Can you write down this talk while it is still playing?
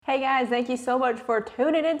guys, thank you so much for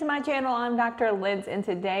tuning into my channel. I'm Dr. Linz, and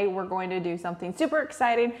today we're going to do something super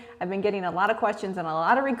exciting. I've been getting a lot of questions and a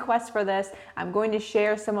lot of requests for this. I'm going to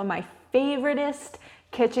share some of my favoriteest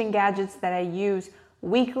kitchen gadgets that I use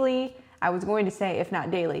weekly. I was going to say if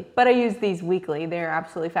not daily, but I use these weekly. They're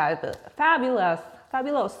absolutely fabulous.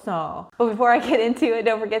 So, but before I get into it,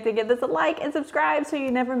 don't forget to give this a like and subscribe so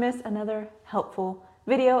you never miss another helpful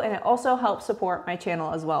video, and it also helps support my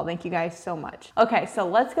channel as well. Thank you guys so much. Okay, so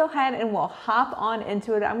let's go ahead and we'll hop on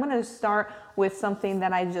into it. I'm gonna start with something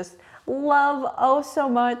that I just love oh so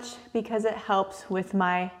much because it helps with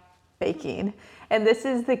my baking. And this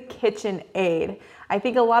is the KitchenAid. I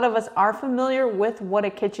think a lot of us are familiar with what a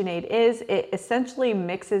KitchenAid is. It essentially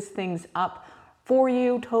mixes things up for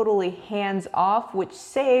you, totally hands off, which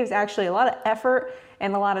saves actually a lot of effort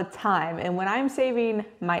and a lot of time. And when I'm saving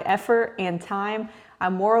my effort and time,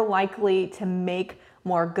 I'm more likely to make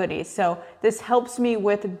more goodies. So this helps me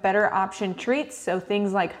with better option treats. So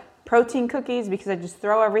things like protein cookies, because I just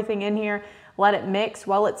throw everything in here, let it mix.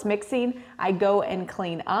 While it's mixing, I go and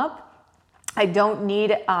clean up. I don't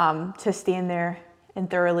need to stand there and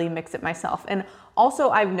thoroughly mix it myself. And also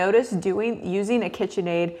I've noticed using a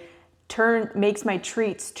KitchenAid makes my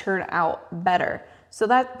treats turn out better. So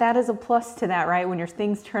that is a plus to that, right? When your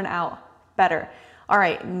things turn out better. All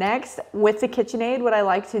right, next with the KitchenAid, what I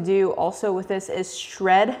like to do also with this is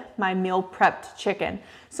shred my meal prepped chicken.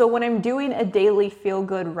 So when I'm doing a daily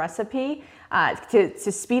feel-good recipe,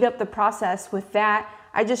 to speed up the process with that,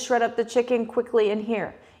 I just shred up the chicken quickly in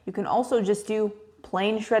here. You can also just do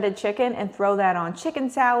plain shredded chicken and throw that on chicken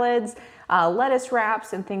salads, lettuce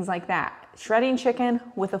wraps, and things like that. Shredding chicken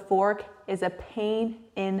with a fork is a pain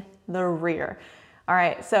in the rear. All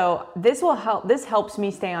right, so this helps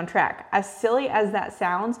me stay on track. As silly as that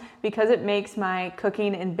sounds, because it makes my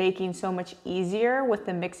cooking and baking so much easier with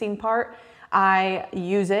the mixing part, I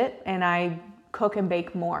use it and I cook and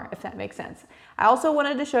bake more, if that makes sense. I also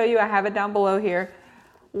wanted to show you, I have it down below here,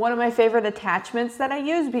 one of my favorite attachments that I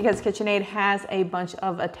use, because KitchenAid has a bunch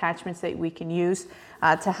of attachments that we can use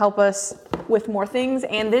to help us with more things.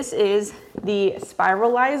 And this is the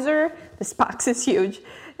spiralizer. This box is huge.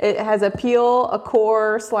 It has a peel, a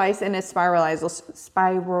core, slice, and a spiralizer.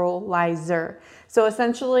 So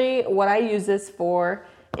essentially what I use this for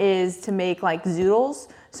is to make like zoodles.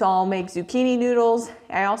 So I'll make zucchini noodles.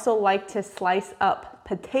 I also like to slice up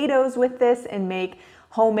potatoes with this and make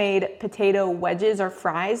homemade potato wedges or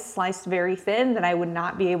fries sliced very thin that I would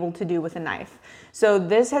not be able to do with a knife. So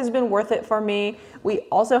this has been worth it for me. We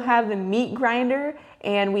also have the meat grinder,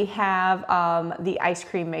 and we have the ice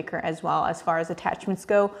cream maker as well, as far as attachments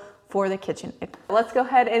go for the kitchen. Let's go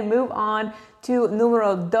ahead and move on to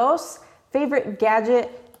numero dos. Favorite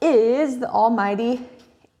gadget is the almighty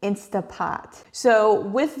Instapot. So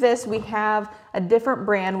with this, we have a different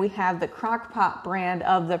brand. We have the Crock-Pot brand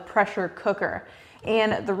of the pressure cooker.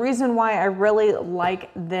 And the reason why I really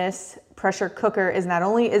like this pressure cooker is not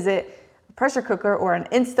only is it a pressure cooker or an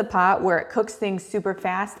Instapot where it cooks things super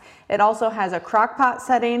fast, it also has a crock pot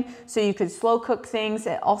setting so you could slow cook things.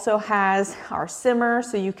 It also has our simmer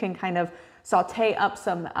so you can kind of saute up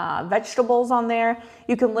some vegetables on there.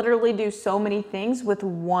 You can literally do so many things with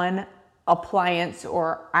one appliance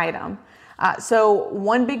or item. So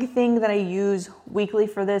one big thing that I use weekly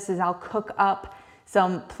for this is I'll cook up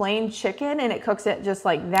some plain chicken and it cooks it just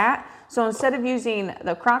like that. So instead of using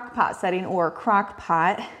the crock pot setting or crock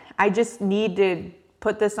pot, I just need to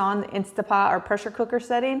put this on the Instapot or pressure cooker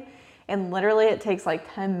setting, and literally it takes like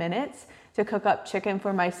 10 minutes to cook up chicken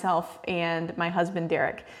for myself and my husband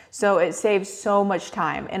Derek. So it saves so much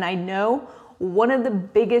time. And I know one of the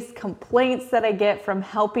biggest complaints that I get from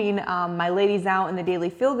helping my ladies out in the Daily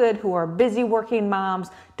Feel Good who are busy working moms,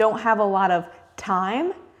 don't have a lot of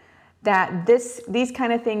time, that these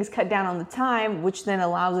kind of things cut down on the time, which then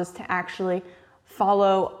allows us to actually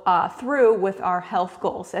follow through with our health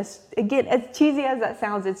goals. Again, as cheesy as that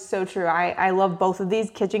sounds, it's so true. I love both of these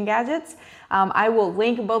kitchen gadgets. I will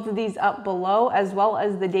link both of these up below, as well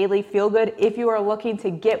as the Daily Feel Good. If you are looking to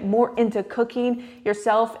get more into cooking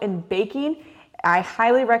yourself and baking, I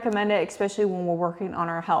highly recommend it, especially when we're working on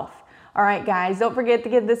our health. All right, guys, don't forget to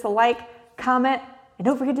give this a like, comment, and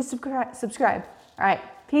don't forget to subscribe. All right.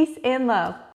 Peace and love.